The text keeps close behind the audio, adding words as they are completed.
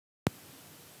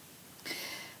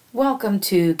Welcome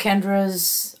to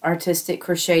Kendra's Artistic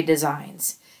Crochet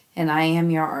Designs, and I am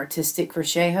your artistic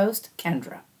crochet host,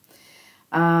 Kendra.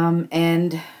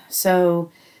 And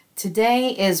so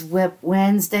today is WIP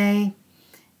Wednesday,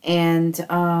 and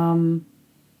I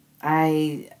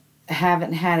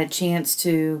haven't had a chance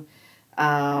to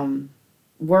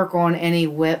work on any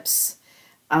WIPs,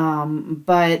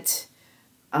 but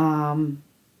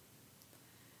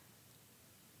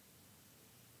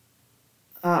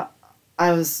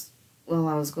I was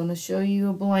going to show you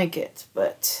a blanket,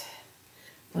 but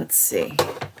let's see.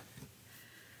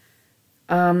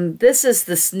 This is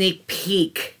the sneak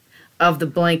peek of the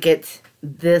blanket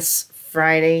this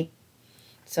Friday.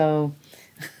 So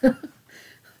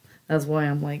that's why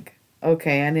I'm like,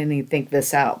 okay, I didn't even think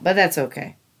this out, but that's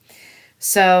okay.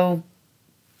 So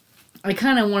I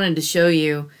kind of wanted to show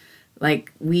you,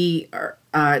 like, we are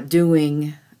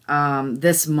doing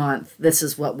this month, this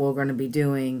is what we're going to be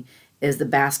doing, is the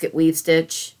basket weave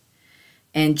stitch.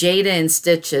 And Jada and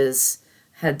Stitches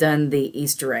had done the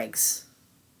Easter eggs.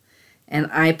 And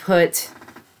I put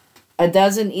a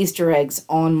dozen Easter eggs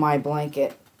on my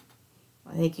blanket.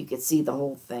 I think you could see the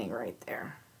whole thing right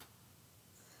there.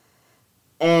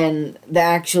 And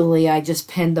actually, I just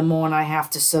pinned them on. I have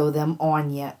to sew them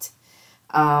on yet.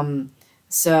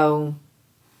 So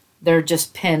they're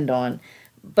just pinned on.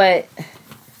 But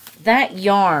that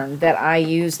yarn that I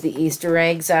use the Easter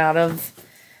eggs out of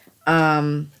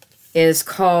is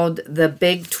called the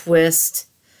Big Twist.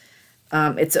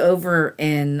 It's over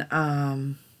in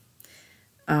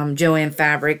Joann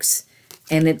Fabrics,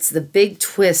 and it's the Big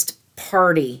Twist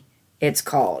Party, it's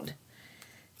called.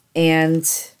 And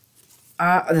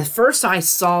the first I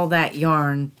saw that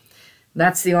yarn,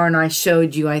 that's the yarn I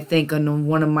showed you, I think, on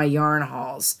one of my yarn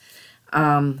hauls.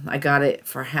 I got it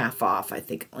for half off. I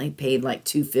think I only paid like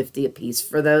 $2.50 a piece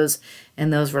for those,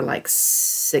 and those were like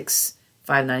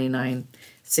 $5.99,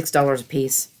 $6 a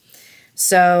piece.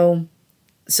 So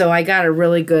I got a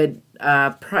really good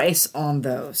price on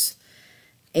those,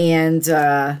 and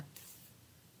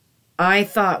I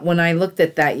thought when I looked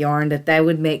at that yarn that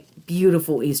would make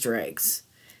beautiful Easter eggs,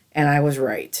 and I was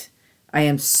right. I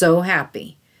am so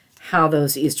happy how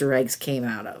those Easter eggs came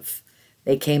out of.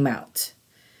 They came out.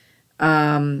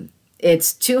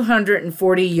 It's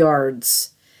 240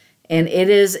 yards, and it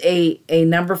is a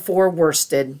number 4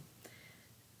 worsted,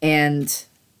 and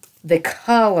the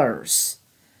colors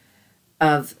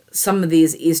of some of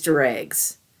these Easter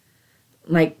eggs,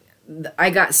 like, I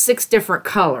got 6 different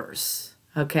colors,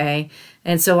 okay,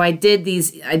 and so I did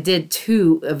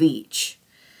 2 of each,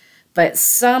 but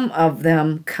some of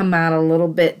them come out a little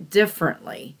bit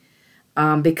differently,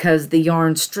 because the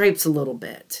yarn stripes a little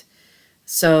bit.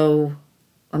 So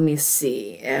let me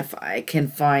see if I can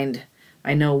find,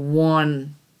 I know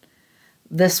one,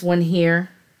 this one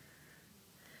here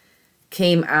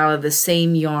came out of the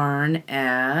same yarn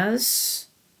as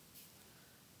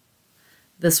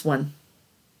this one.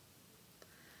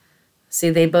 See,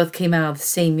 they both came out of the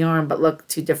same yarn, but look,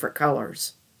 2 different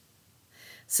colors.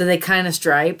 So they kind of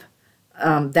stripe.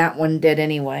 That one did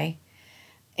anyway.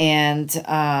 And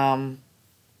I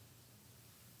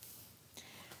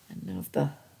don't know if the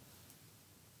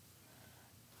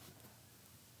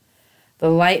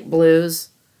light blues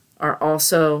are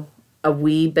also a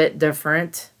wee bit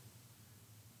different.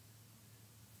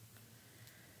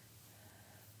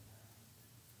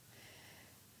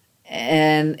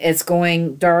 And it's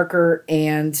going darker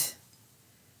and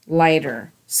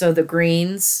lighter. So the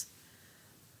greens,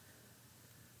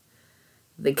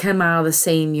 they come out of the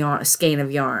same yarn, skein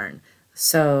of yarn.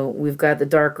 So we've got the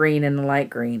dark green and the light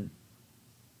green.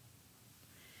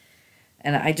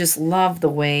 And I just love the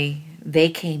way they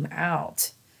came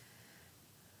out.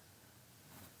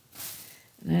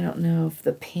 And I don't know if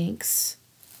the pinks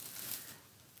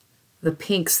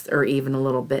are even a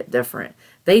little bit different.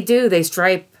 They do, they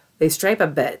stripe a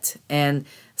bit. And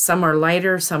some are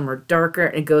lighter, some are darker.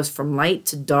 It goes from light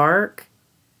to dark.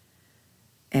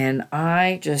 And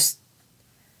I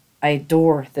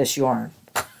adore this yarn.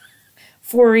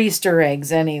 4 Easter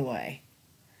eggs anyway.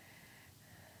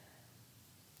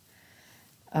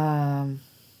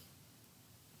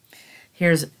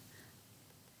 Here's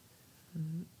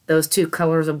those 2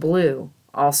 colors of blue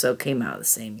also came out of the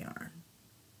same yarn.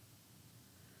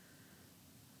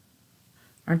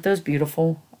 Aren't those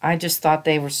beautiful? I just thought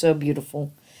they were so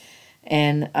beautiful.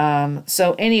 And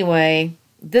so anyway,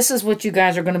 this is what you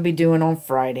guys are going to be doing on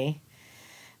Friday.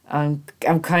 I'm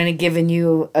kind of giving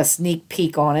you a sneak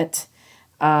peek on it.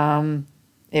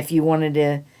 If you wanted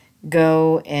to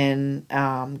go and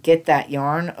get that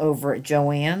yarn over at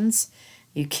Joann's,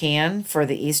 you can for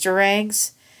the Easter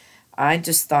eggs. I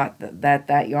just thought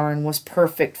that yarn was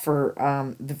perfect for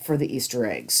the Easter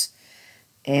eggs.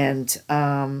 And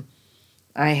I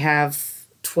have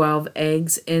 12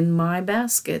 eggs in my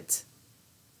basket.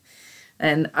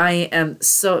 And I am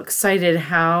so excited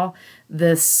how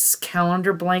this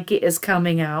calendar blanket is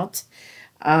coming out.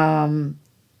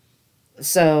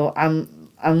 So I'm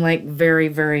like very,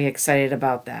 very excited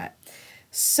about that.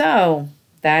 So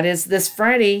that is this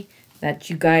Friday that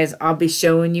you guys, I'll be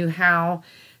showing you how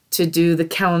to do the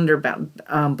calendar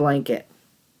blanket.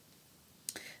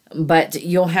 But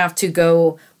you'll have to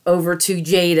go over to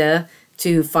Jada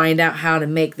to find out how to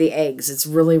make the eggs. It's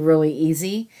really, really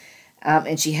easy.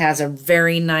 And she has a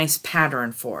very nice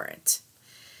pattern for it.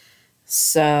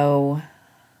 So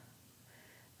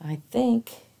I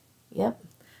think, yep,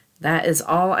 that is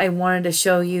all I wanted to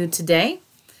show you today.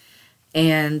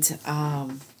 And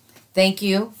thank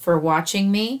you for watching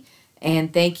me.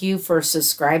 And thank you for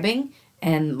subscribing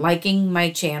and liking my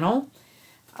channel.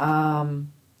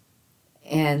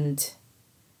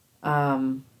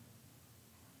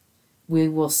 We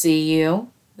will see you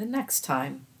the next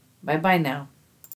time. Bye-bye now.